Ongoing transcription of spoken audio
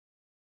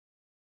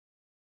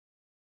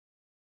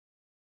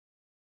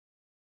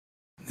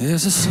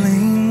There's a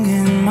sling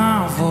in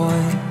my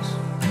voice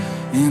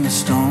and a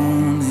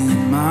stone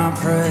in my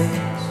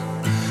praise,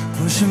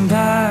 pushing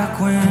back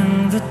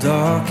when the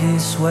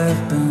darkest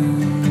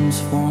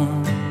weapons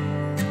form.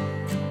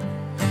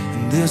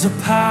 And there's a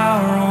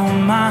power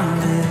on my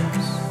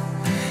lips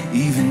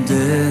even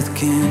death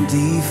can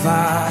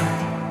defy,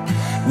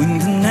 when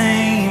the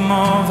name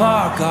of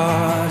our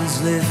God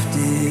is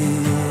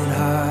lifted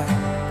high.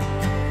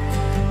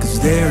 'Cause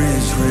there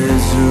is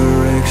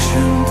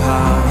resurrection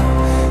power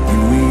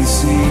when we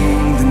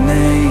sing the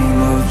name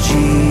of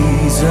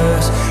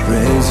Jesus.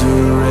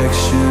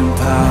 Resurrection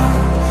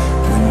power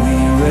when we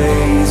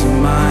raise a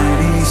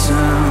mighty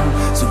sound.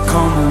 So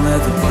come on,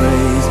 let the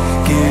praise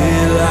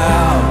get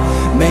loud,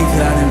 make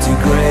that empty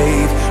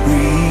grave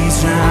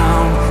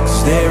resound.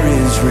 'Cause there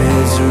is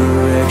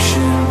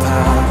resurrection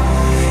power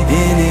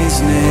in His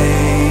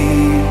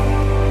name.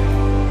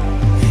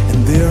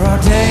 And there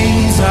are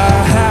days I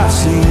have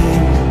seen